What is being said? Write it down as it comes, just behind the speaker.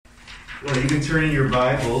Well, you can turn in your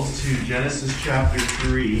Bibles to Genesis chapter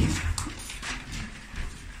 3.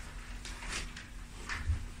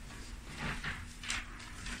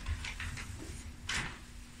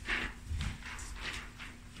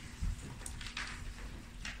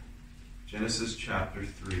 Genesis chapter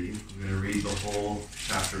 3. I'm going to read the whole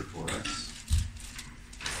chapter for us.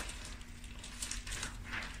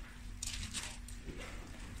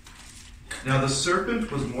 Now the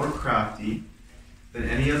serpent was more crafty than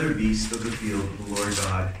any other beast of the field that the Lord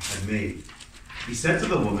God had made. He said to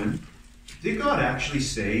the woman, "Did God actually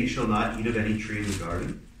say, 'You shall not eat of any tree in the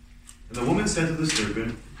garden'?" And the woman said to the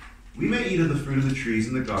serpent, "We may eat of the fruit of the trees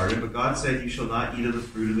in the garden, but God said, 'You shall not eat of the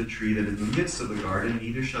fruit of the tree that is in the midst of the garden,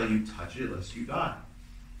 neither shall you touch it, lest you die.'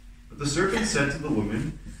 But the serpent said to the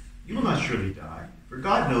woman, 'You will not surely die, for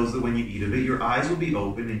God knows that when you eat of it, your eyes will be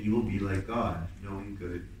opened, and you will be like God, knowing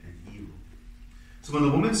good and evil.' So when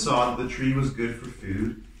the woman saw that the tree was good for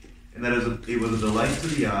food, and that it was a delight to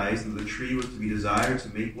the eyes, and that the tree was to be desired to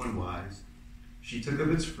make one wise, she took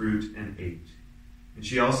of its fruit and ate. And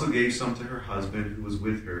she also gave some to her husband who was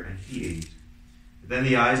with her, and he ate. Then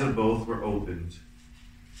the eyes of both were opened,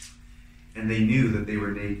 and they knew that they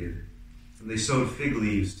were naked. And they sewed fig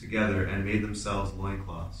leaves together and made themselves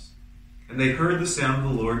loincloths. And they heard the sound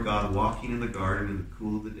of the Lord God walking in the garden in the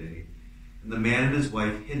cool of the day. And the man and his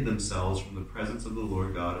wife hid themselves from the presence of the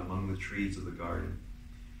Lord God among the trees of the garden.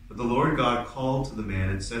 But the Lord God called to the man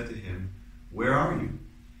and said to him, 'Where are you?'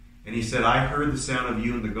 And he said, 'I heard the sound of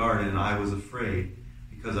you in the garden, and I was afraid,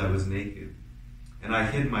 because I was naked, and I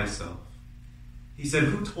hid myself.' He said,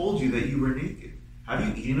 'Who told you that you were naked? Have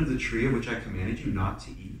you eaten of the tree of which I commanded you not to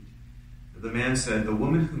eat?' But the man said, 'The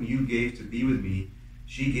woman whom you gave to be with me,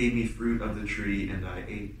 she gave me fruit of the tree, and I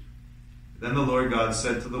ate.' Then the Lord God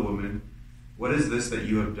said to the woman, 'What is this that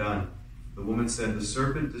you have done?' The woman said, 'The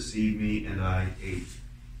serpent deceived me, and I ate.'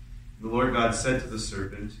 The Lord God said to the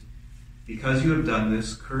serpent, 'Because you have done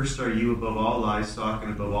this, cursed are you above all livestock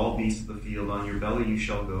and above all beasts of the field. On your belly you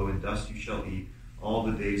shall go, and dust you shall eat all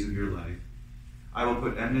the days of your life. I will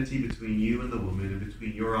put enmity between you and the woman, and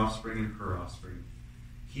between your offspring and her offspring.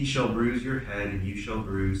 He shall bruise your head, and you shall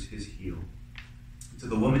bruise his heel.' To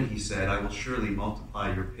the woman he said, 'I will surely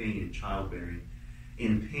multiply your pain in childbearing.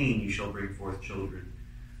 In pain you shall bring forth children.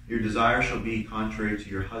 Your desire shall be contrary to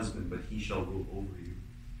your husband, but he shall rule over you.'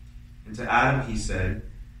 And to Adam he said,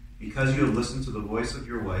 'Because you have listened to the voice of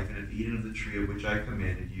your wife, and have eaten of the tree of which I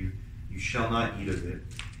commanded you, you shall not eat of it.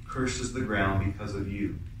 Cursed is the ground because of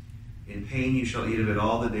you. In pain you shall eat of it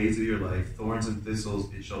all the days of your life. Thorns and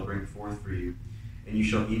thistles it shall bring forth for you, and you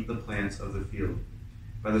shall eat the plants of the field.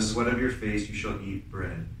 By the sweat of your face you shall eat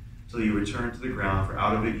bread, till you return to the ground, for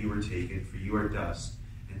out of it you were taken, for you are dust,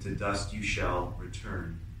 and to dust you shall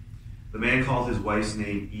return.' The man called his wife's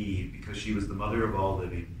name Eve, because she was the mother of all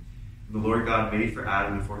living. And the Lord God made for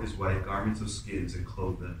Adam and for his wife garments of skins and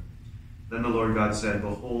clothed them. Then the Lord God said,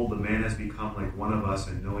 'Behold, the man has become like one of us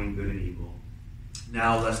in knowing good and evil.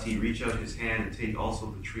 Now lest he reach out his hand and take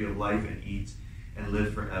also the tree of life and eat and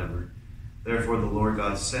live forever.' Therefore the Lord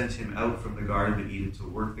God sent him out from the Garden of Eden to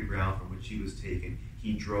work the ground from which he was taken.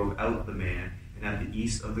 He drove out the man, and at the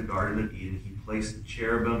east of the Garden of Eden he placed a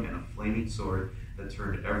cherubim and a flaming sword that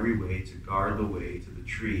turned every way to guard the way to the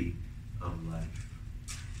tree of life."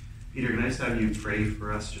 Peter, can I just have you pray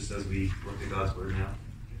for us just as we look at God's Word now?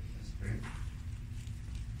 Let's pray.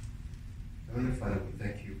 Heavenly Father, we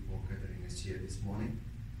thank you for gathering us here this morning.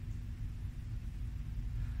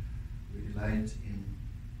 We delight in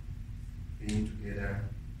being together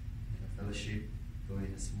in a fellowship, though in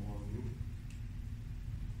a small group.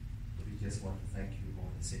 But we just want to thank you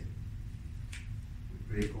all the same. We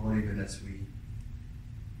pray, God, even as we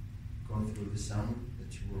go through the sermon,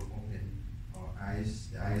 that you will open our eyes,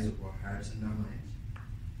 the eyes of our hearts and our minds,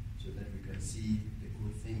 so that we can see the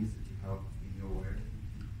good things that you have in your word,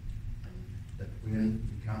 and that when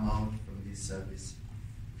we come out from this service,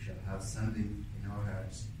 we shall have something in our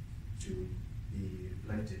hearts to be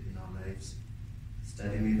reflected in our lives,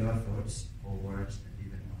 starting with our thoughts, our words, and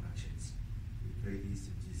even our actions. We pray this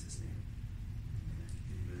in Jesus' name.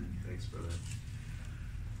 Amen. Thanks, brother.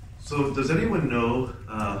 So, does anyone know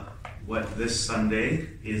what this Sunday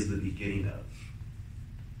is the beginning of?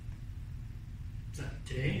 Is that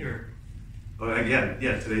today or? Oh, again,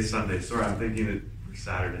 yeah, today's Sunday. Sorry, I'm thinking it for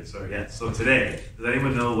Saturday. Sorry, yeah. So today, does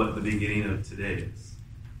anyone know what the beginning of today is?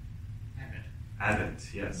 Advent. Advent,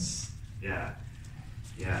 yes. Yeah.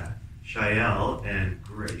 Shael and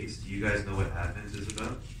Grace, do you guys know what Advent is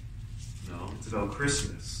about? No, it's about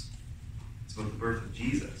Christmas. It's about the birth of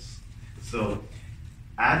Jesus. So,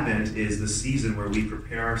 Advent is the season where we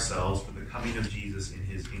prepare ourselves for the coming of Jesus in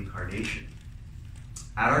his incarnation.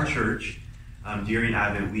 At our church, during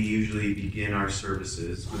Advent, we usually begin our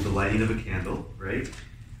services with the lighting of a candle, right?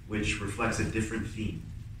 Which reflects a different theme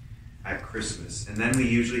at Christmas. And then we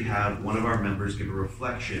usually have one of our members give a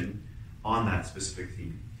reflection on that specific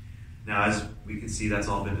theme. Now, as we can see, that's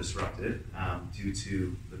all been disrupted due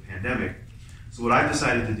to the pandemic. So what I've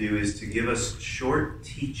decided to do is to give us short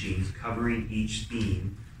teachings covering each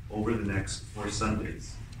theme over the next 4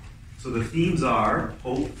 Sundays. So the themes are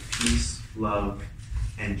hope, peace, love,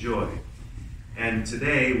 and joy. And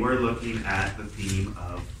today we're looking at the theme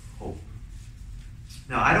of hope.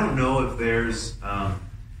 Now, I don't know if there's a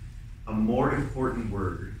more important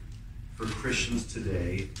word for Christians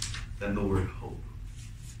today than the word hope.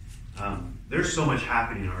 There's so much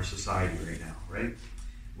happening in our society right now, right?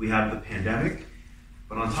 We have the pandemic,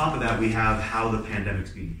 but on top of that, we have how the pandemic's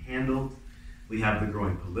being handled. We have the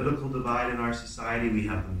growing political divide in our society. We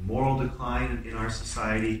have the moral decline in our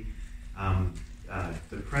society.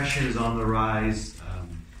 Depression is on the rise.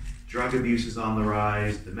 Drug abuse is on the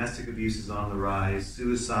rise. Domestic abuse is on the rise.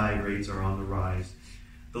 Suicide rates are on the rise.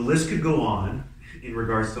 The list could go on in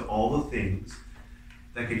regards to all the things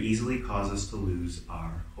that could easily cause us to lose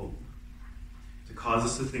our hope, to cause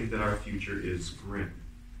us to think that our future is grim.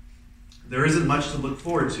 There isn't much to look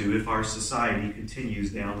forward to if our society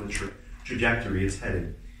continues down the trajectory it's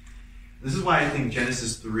headed. This is why I think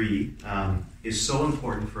Genesis 3 is so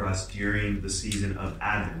important for us during the season of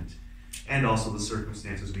Advent and also the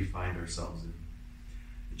circumstances we find ourselves in.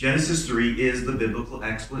 Genesis 3 is the biblical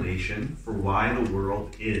explanation for why the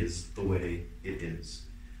world is the way it is.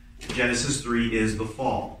 Genesis 3 is the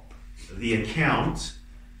fall, the account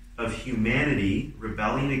of humanity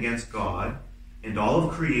rebelling against God and all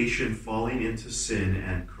of creation falling into sin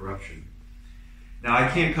and corruption. Now, I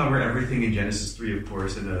can't cover everything in Genesis 3, of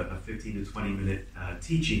course, in a 15 to 20 minute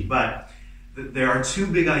teaching, but there are 2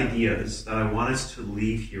 big ideas that I want us to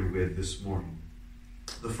leave here with this morning.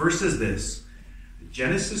 The first is this: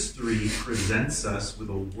 Genesis 3 presents us with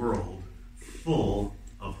a world full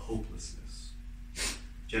of hopelessness.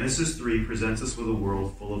 Genesis 3 presents us with a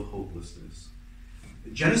world full of hopelessness.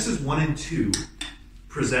 Genesis 1 and 2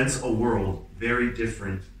 presents a world very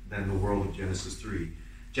different than the world of Genesis 3.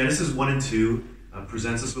 Genesis 1 and 2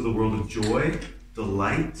 presents us with a world of joy,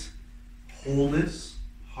 delight, wholeness,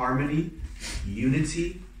 harmony,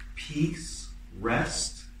 unity, peace,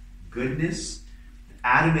 rest, goodness.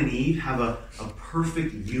 Adam and Eve have a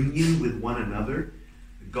perfect union with one another.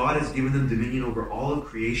 God has given them dominion over all of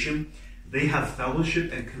creation. They have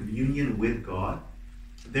fellowship and communion with God.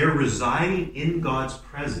 They're residing in God's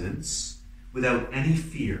presence without any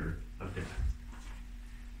fear of death.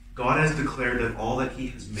 God has declared that all that he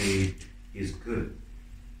has made is good.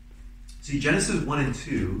 See, Genesis 1 and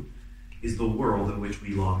 2 is the world in which we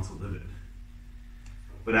long to live in.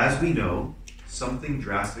 But as we know, something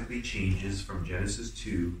drastically changes from Genesis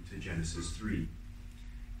 2 to Genesis 3.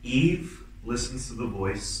 Eve listens to the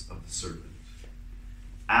voice of the serpent.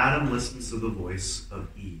 Adam listens to the voice of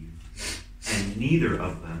Eve. And neither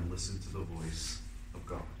of them listen to the voice of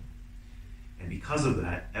God. And because of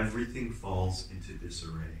that, everything falls into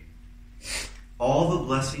disarray. All the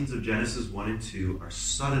blessings of Genesis 1 and 2 are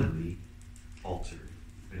suddenly altered,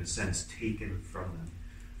 in a sense, taken from them.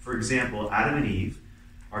 For example, Adam and Eve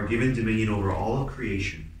are given dominion over all of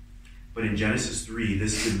creation. But in Genesis 3,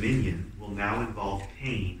 this dominion will now involve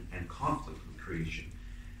pain and conflict with creation.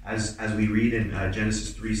 As we read in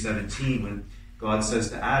Genesis 3:17, when God says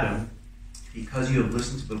to Adam, "Because you have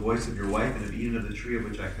listened to the voice of your wife and have eaten of the tree of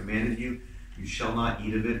which I commanded you, you shall not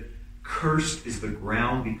eat of it. Cursed is the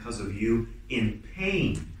ground because of you. In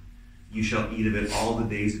pain you shall eat of it all the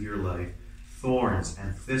days of your life. Thorns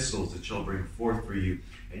and thistles it shall bring forth for you,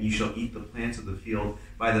 and you shall eat the plants of the field.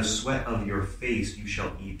 By the sweat of your face you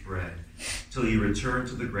shall eat bread, till you return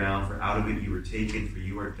to the ground, for out of it you were taken, for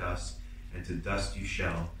you are dust, and to dust you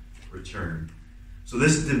shall return." So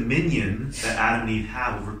this dominion that Adam and Eve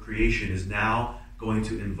have over creation is now going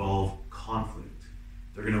to involve conflict.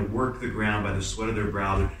 They're going to work the ground by the sweat of their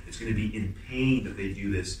brow. It's going to be in pain that they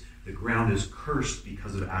do this. The ground is cursed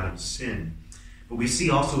because of Adam's sin. But we see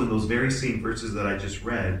also in those very same verses that I just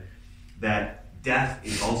read that death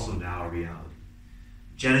is also now a reality.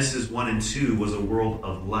 Genesis 1 and 2 was a world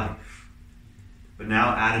of life. But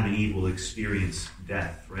now Adam and Eve will experience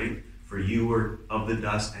death, right? For you were of the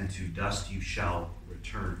dust, and to dust you shall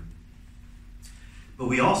return. But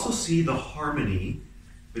we also see the harmony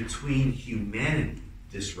between humanity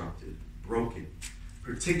disrupted, broken,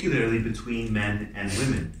 particularly between men and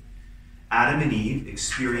women. Adam and Eve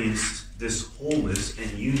experienced this wholeness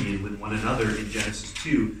and union with one another in Genesis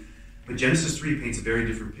 2, but Genesis 3 paints a very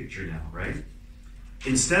different picture now, right?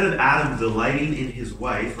 instead of Adam delighting in his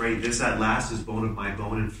wife, right, this at last is bone of my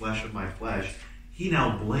bone and flesh of my flesh, he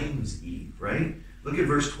now blames Eve, right? Look at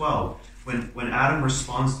verse 12. When Adam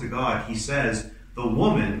responds to God, he says, the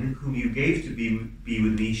woman whom you gave to be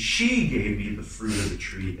with me, she gave me the fruit of the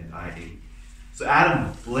tree and I ate. So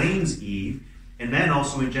Adam blames Eve. And then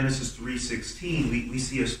also in Genesis 3:16, we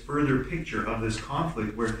see a further picture of this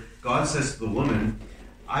conflict where God says to the woman,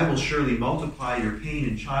 I will surely multiply your pain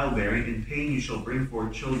in childbearing. In pain you shall bring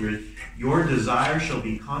forth children. Your desire shall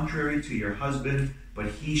be contrary to your husband, but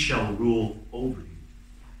he shall rule over you.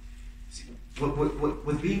 See,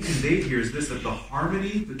 what's being conveyed here is this, that the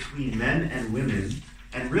harmony between men and women,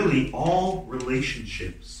 and really all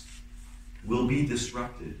relationships, will be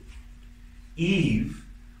disrupted. Eve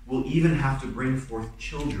will even have to bring forth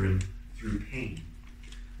children through pain.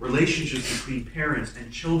 Relationships between parents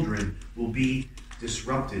and children will be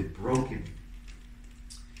disrupted, broken.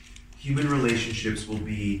 Human relationships will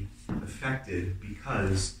be affected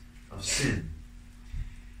because of sin.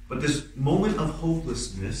 But this moment of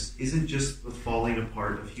hopelessness isn't just the falling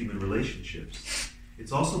apart of human relationships.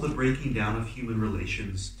 It's also the breaking down of human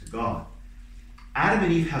relations to God. Adam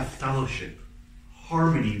and Eve have fellowship,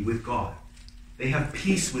 harmony with God. They have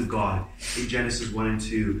peace with God in Genesis 1 and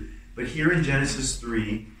 2. But here in Genesis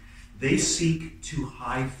 3, they seek to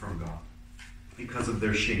hide from God because of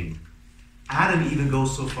their shame. Adam even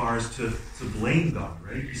goes so far as to blame God,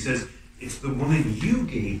 right? He says, it's the woman you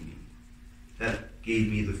gave me that gave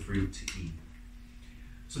me the fruit to eat.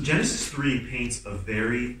 So Genesis 3 paints a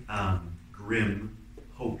very grim,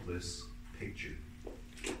 hopeless picture.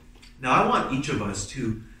 Now I want each of us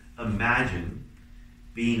to imagine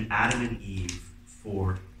being Adam and Eve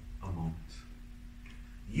for a moment.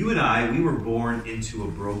 You and I, we were born into a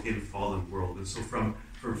broken, fallen world. And so from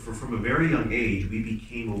a very young age, we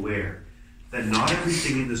became aware that not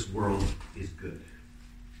everything in this world is good.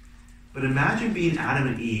 But imagine being Adam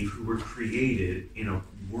and Eve, who were created in a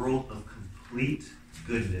world of complete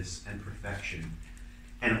goodness and perfection.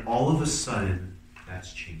 And all of a sudden,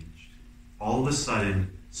 that's changed. All of a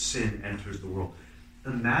sudden, sin enters the world.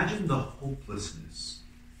 Imagine the hopelessness,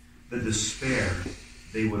 the despair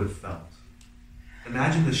they would have felt.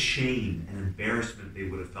 Imagine the shame and embarrassment they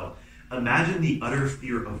would have felt. Imagine the utter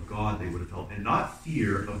fear of God they would have felt. And not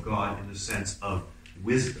fear of God in the sense of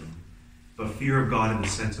wisdom, but fear of God in the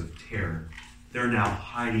sense of terror. They're now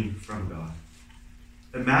hiding from God.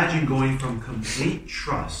 Imagine going from complete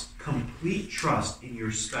trust in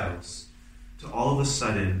your spouse, to all of a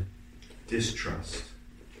sudden distrust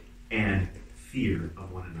and fear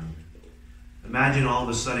of one another. Imagine all of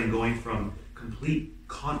a sudden going from complete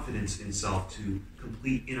confidence in self to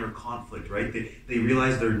complete inner conflict, right? They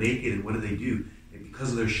realize they're naked, and what do? And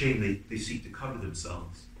because of their shame, they seek to cover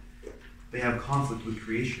themselves. They have conflict with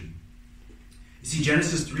creation. You see,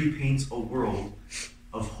 Genesis 3 paints a world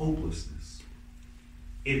of hopelessness.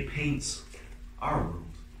 It paints our world.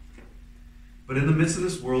 But in the midst of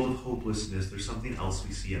this world of hopelessness, there's something else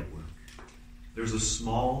we see at work. There's a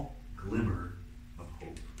small glimmer of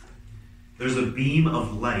hope. There's a beam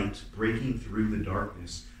of light breaking through the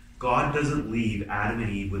darkness. God doesn't leave Adam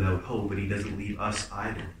and Eve without hope, and he doesn't leave us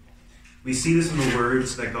either. We see this in the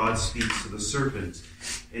words that God speaks to the serpent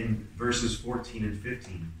in verses 14 and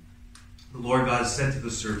 15. The Lord God said to the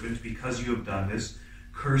serpent, because you have done this,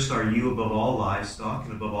 cursed are you above all livestock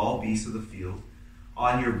and above all beasts of the field.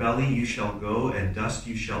 On your belly you shall go, and dust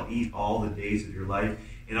you shall eat all the days of your life.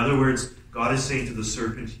 In other words, God is saying to the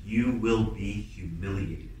serpent, you will be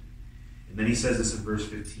humiliated. And then he says this in verse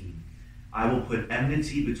 15. I will put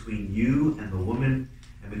enmity between you and the woman,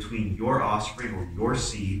 and between your offspring, or your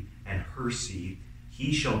seed, and her seed.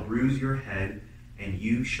 He shall bruise your head, and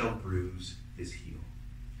you shall bruise his heel.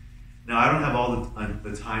 Now, I don't have all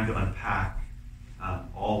the time to unpack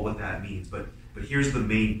all what that means, but here's the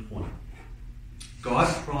main point. God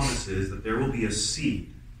promises that there will be a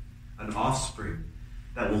seed, an offspring,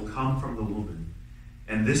 that will come from the woman.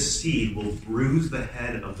 And this seed will bruise the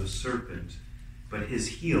head of the serpent, but his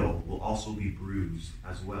heel will also be bruised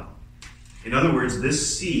as well. In other words,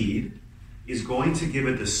 this seed is going to give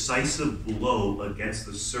a decisive blow against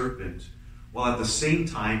the serpent, while at the same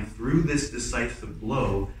time, through this decisive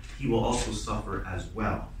blow, he will also suffer as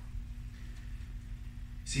well.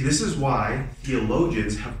 See, this is why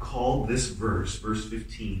theologians have called this verse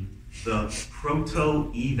 15, the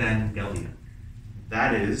proto-evangelium.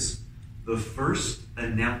 That is, the first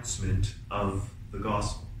announcement of the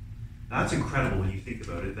gospel. Now, that's incredible when you think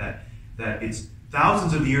about it, that it's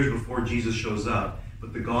thousands of years before Jesus shows up,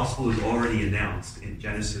 but the gospel is already announced in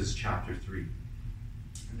Genesis chapter 3.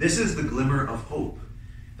 This is the glimmer of hope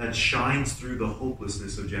that shines through the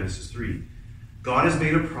hopelessness of Genesis 3. God has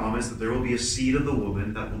made a promise that there will be a seed of the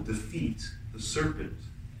woman that will defeat the serpent.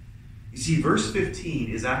 You see, verse 15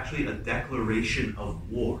 is actually a declaration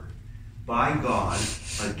of war by God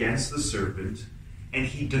against the serpent, and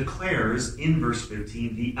he declares in verse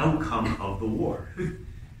 15 the outcome of the war.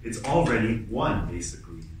 It's already won,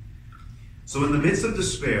 basically. So in the midst of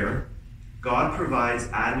despair, God provides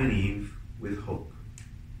Adam and Eve with hope.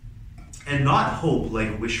 And not hope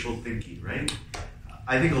like wishful thinking, right?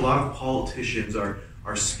 I think a lot of politicians are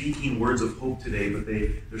speaking words of hope today, but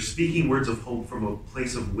they're speaking words of hope from a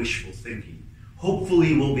place of wishful thinking.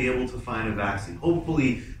 Hopefully we'll be able to find a vaccine.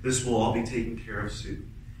 Hopefully this will all be taken care of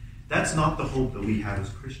soon. That's not the hope that we have as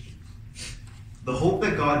Christians. The hope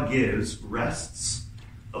that God gives rests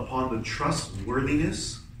upon the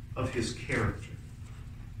trustworthiness of his character,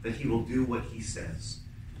 that he will do what he says.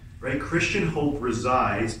 Right? Christian hope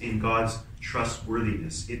resides in God's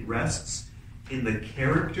trustworthiness. It rests in the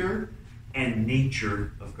character and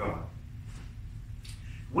nature of God.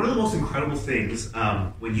 One of the most incredible things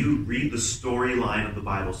when you read the storyline of the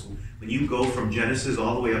Bible, so when you go from Genesis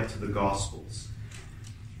all the way up to the Gospels,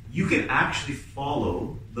 you can actually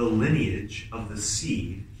follow the lineage of the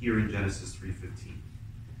seed here in Genesis 3:15,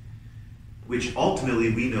 which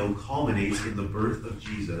ultimately we know culminates in the birth of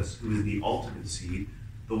Jesus, who is the ultimate seed,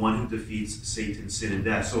 the one who defeats Satan, sin, and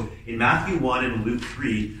death. So in Matthew 1 and Luke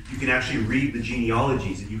 3, you can actually read the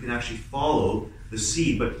genealogies and you can actually follow the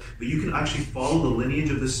seed, but you can actually follow the lineage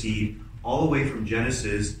of the seed all the way from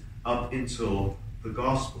Genesis up until the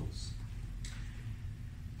Gospels.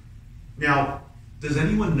 Now, does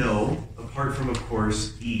anyone know, apart from, of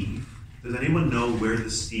course, Eve, does anyone know where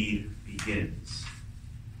the seed begins?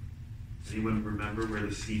 Anyone remember where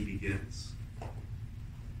the seed begins?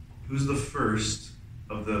 Who's the first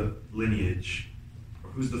of the lineage, or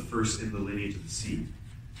who's the first in the lineage of the seed?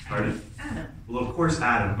 Pardon? Adam. Well, of course,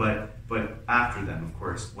 Adam, but after them, of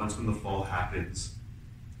course, once when the fall happens,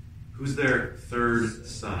 who's their third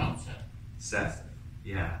son? Seth.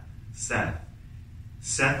 Yeah, Seth.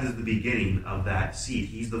 Seth is the beginning of that seed.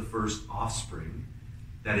 He's the first offspring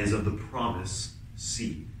that is of the promised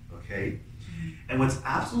seed. Okay? And what's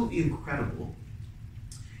absolutely incredible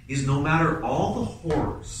is no matter all the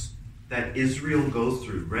horrors that Israel goes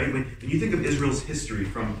through, right? When you think of Israel's history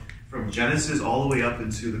from Genesis all the way up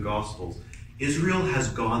into the Gospels, Israel has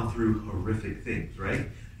gone through horrific things, right?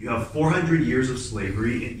 You have 400 years of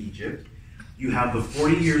slavery in Egypt. You have the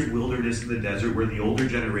 40 years wilderness in the desert where the older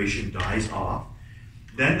generation dies off.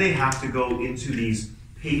 Then they have to go into these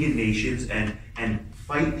pagan nations and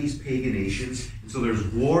fight these pagan nations. And so there's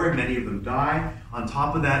war and many of them die. On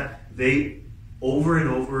top of that, they over and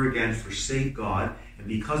over again forsake God. And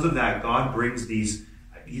because of that, God brings these,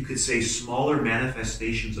 you could say, smaller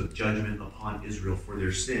manifestations of judgment upon Israel for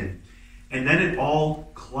their sin. And then it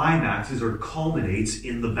all climaxes or culminates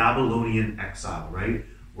in the Babylonian exile, right?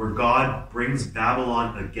 Where God brings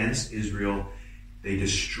Babylon against Israel. They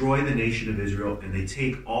destroy the nation of Israel, and they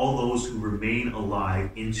take all those who remain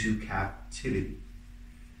alive into captivity.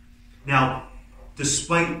 Now,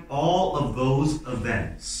 despite all of those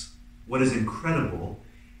events, what is incredible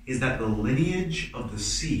is that the lineage of the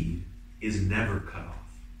seed is never cut off.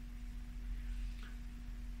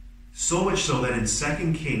 So much so that in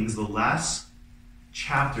 2 Kings, the last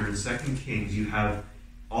chapter in 2 Kings, you have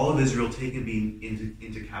all of Israel taken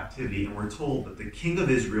into captivity, and we're told that the king of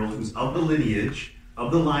Israel, who's of the lineage,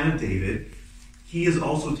 of the line of David, he is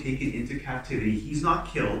also taken into captivity. He's not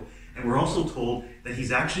killed, and we're also told that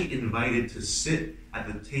he's actually invited to sit at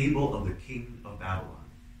the table of the king of Babylon.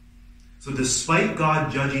 So despite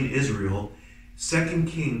God judging Israel, 2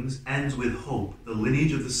 Kings ends with hope. The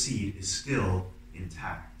lineage of the seed is still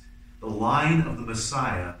intact. The line of the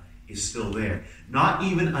Messiah is still there. Not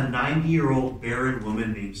even a 90-year-old barren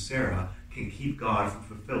woman named Sarah can keep God from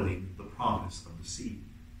fulfilling the promise of the seed.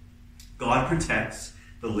 God protects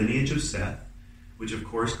the lineage of Seth, which of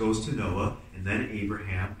course goes to Noah, and then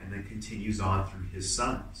Abraham, and then continues on through his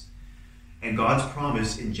sons. And God's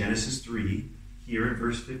promise in Genesis 3, here in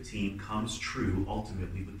verse 15, comes true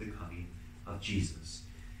ultimately with the coming of Jesus.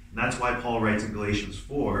 And that's why Paul writes in Galatians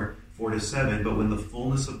 4:4-7, but when the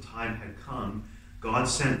fullness of time had come, God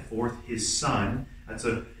sent forth his Son. That's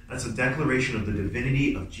a declaration of the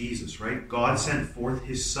divinity of Jesus, right? God sent forth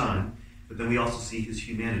his Son, but then we also see his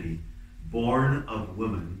humanity, born of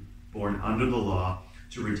woman, born under the law,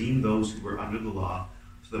 to redeem those who were under the law,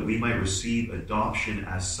 so that we might receive adoption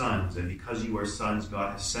as sons. And because you are sons,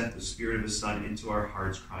 God has sent the Spirit of his Son into our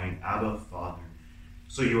hearts, crying, Abba, Father.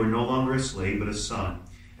 So you are no longer a slave, but a son,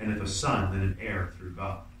 and if a son, then an heir through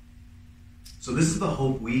God. So this is the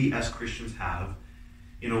hope we as Christians have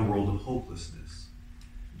in a world of hopelessness.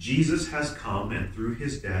 Jesus has come, and through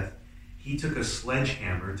his death, he took a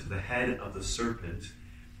sledgehammer to the head of the serpent,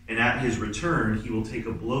 and at his return, he will take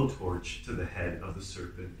a blowtorch to the head of the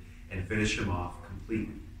serpent and finish him off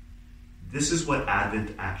completely. This is what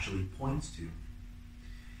Advent actually points to.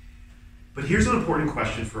 But here's an important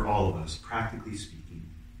question for all of us, practically speaking.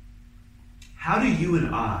 How do you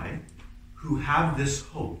and I, who have this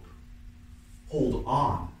hope, hold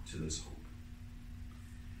on to this hope?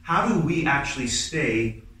 How do we actually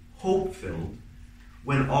stay hope-filled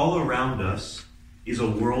when all around us is a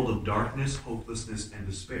world of darkness, hopelessness, and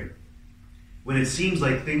despair? When it seems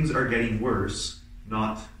like things are getting worse,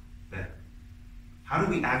 not better. How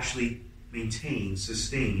do we actually maintain,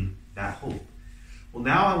 sustain that hope? Well,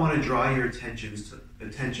 now I want to draw your attention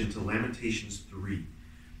to Lamentations 3.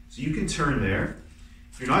 So you can turn there.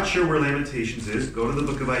 If you're not sure where Lamentations is, go to the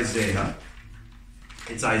book of Isaiah.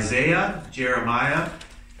 It's Isaiah, Jeremiah,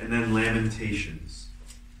 and then Lamentations.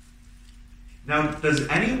 Now, does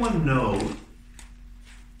anyone know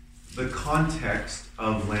the context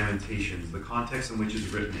of Lamentations, the context in which it's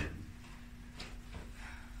written in?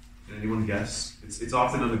 Can anyone guess? It's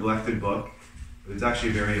often a neglected book, but it's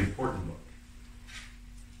actually a very important book.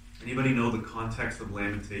 Anybody know the context of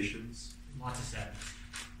Lamentations? Lots of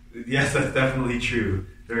sevens. Yes, that's definitely true.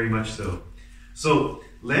 Very much so. So,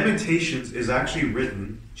 Lamentations is actually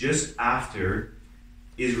written just after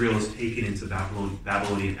Israel is taken into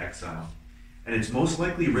Babylonian exile. And it's most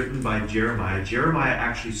likely written by Jeremiah. Jeremiah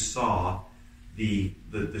actually saw the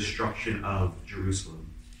destruction of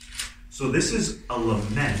Jerusalem. So this is a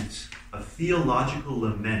lament, a theological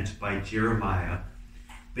lament by Jeremiah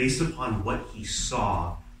based upon what he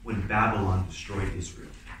saw when Babylon destroyed Israel.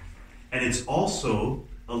 And it's also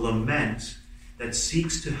a lament that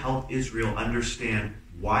seeks to help Israel understand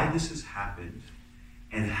why this has happened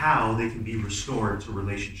and how they can be restored to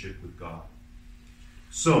relationship with God.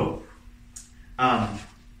 So,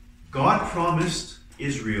 God promised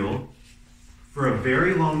Israel for a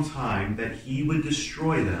very long time that he would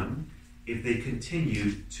destroy them if they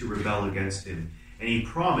continued to rebel against him. And he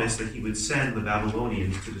promised that he would send the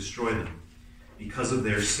Babylonians to destroy them because of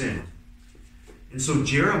their sin. And so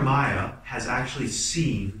Jeremiah has actually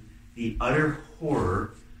seen the utter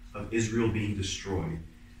horror of Israel being destroyed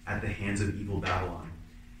at the hands of evil Babylon.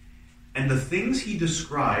 And the things he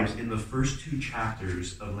describes in the first 2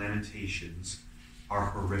 chapters of Lamentations are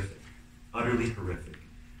horrific, utterly horrific.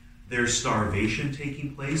 There's starvation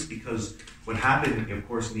taking place because what happened, of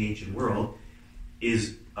course, in the ancient world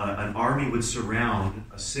is an army would surround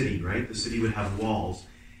a city, right? The city would have walls.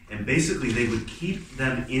 And basically they would keep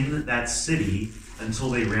them in that city until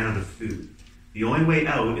they ran out of food. The only way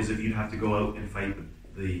out is if you'd have to go out and fight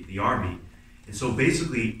the army. And so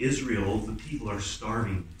basically Israel, the people are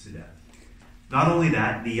starving to death. Not only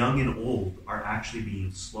that, the young and old are actually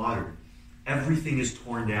being slaughtered. Everything is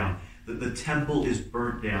torn down. The temple is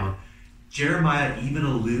burnt down. Jeremiah even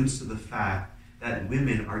alludes to the fact that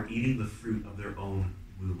women are eating the fruit of their own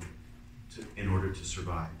womb in order to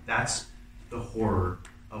survive. That's the horror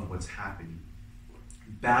of what's happening.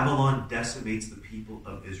 Babylon decimates the people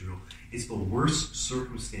of Israel. It's the worst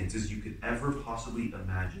circumstances you could ever possibly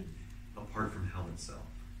imagine, apart from hell itself.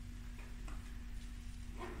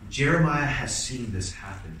 Jeremiah has seen this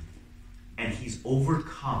happen, and he's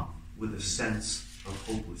overcome with a sense of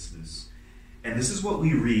hopelessness. And this is what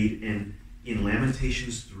we read in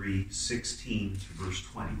Lamentations 3:16 to verse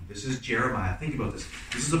 20. This is Jeremiah. Think about this.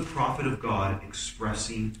 This is a prophet of God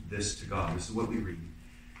expressing this to God. This is what we read.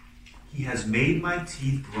 He has made my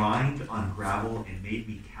teeth grind on gravel and made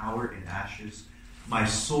me cower in ashes. My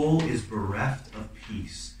soul is bereft of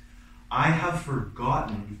peace. I have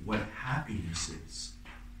forgotten what happiness is.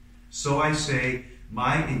 So I say,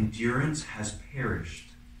 my endurance has perished.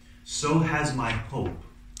 So has my hope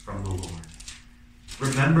from the Lord.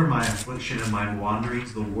 Remember my affliction and my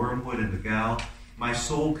wanderings, the wormwood and the gall. My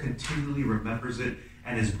soul continually remembers it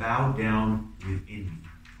and is bowed down within me.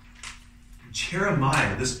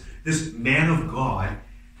 Jeremiah, this man of God,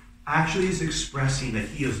 actually is expressing that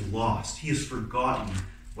he is lost. He has forgotten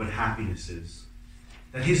what happiness is.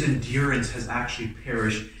 That his endurance has actually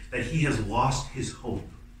perished. That he has lost his hope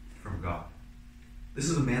from God. This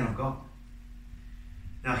is a man of God.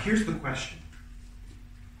 Now here's the question.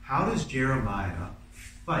 How does Jeremiah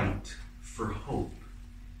fight for hope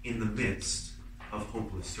in the midst of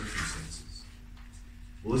hopeless circumstances?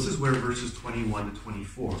 Well, this is where verses 21 to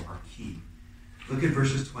 24 are key. Look at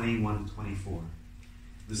verses 21 to 24.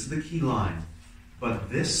 This is the key line.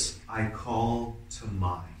 But this I call to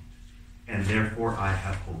mind, and therefore I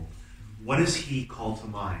have hope. What does he call to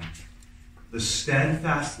mind? The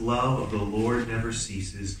steadfast love of the Lord never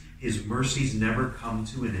ceases. His mercies never come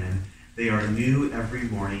to an end. They are new every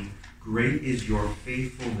morning. Great is your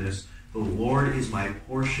faithfulness. The Lord is my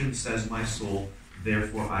portion, says my soul.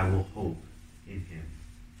 Therefore I will hope in him.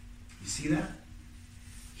 You see that?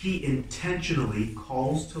 He intentionally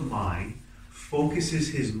calls to mind, focuses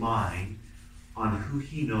his mind on who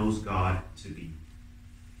he knows God to be.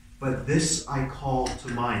 But this I call to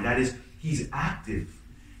mind. That is, he's active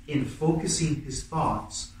in focusing his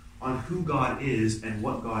thoughts on who God is and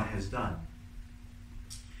what God has done.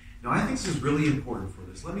 Now, I think this is really important for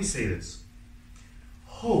this. Let me say this.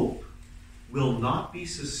 Hope will not be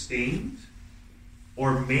sustained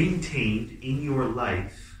or maintained in your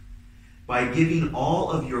life by giving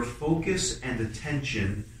all of your focus and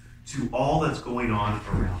attention to all that's going on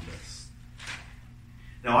around us.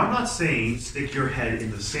 Now, I'm not saying stick your head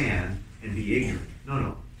in the sand and be ignorant.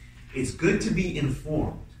 No. It's good to be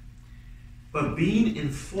informed. But being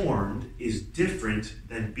informed is different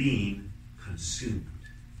than being consumed.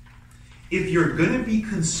 If you're going to be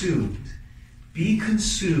consumed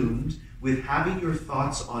with having your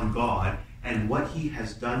thoughts on God and what he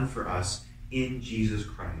has done for us in Jesus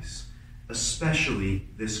Christ, especially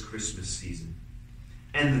this Christmas season.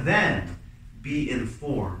 And then be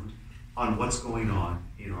informed on what's going on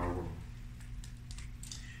in our world.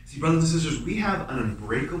 See, brothers and sisters, we have an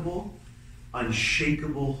unbreakable,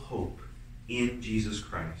 unshakable hope in Jesus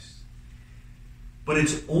Christ. But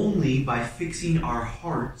it's only by fixing our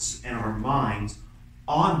hearts and our minds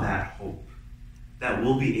on that hope that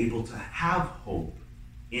we'll be able to have hope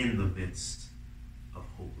in the midst of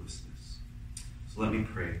hopelessness. So let me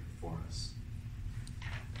pray for us.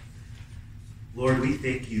 Lord, we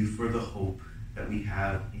thank you for the hope that we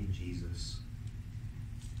have in Jesus.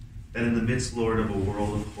 That in the midst, Lord, of a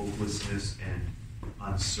world of hopelessness and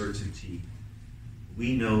uncertainty,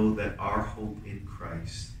 we know that our hope in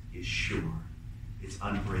Christ is sure. It's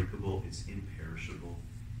unbreakable. It's imperishable.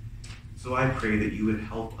 So I pray that you would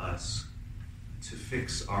help us to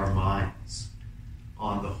fix our minds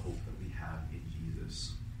on the hope that we have in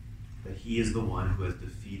Jesus. That he is the one who has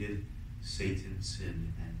defeated Satan,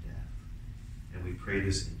 sin, and death. And we pray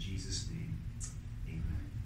this in Jesus' name.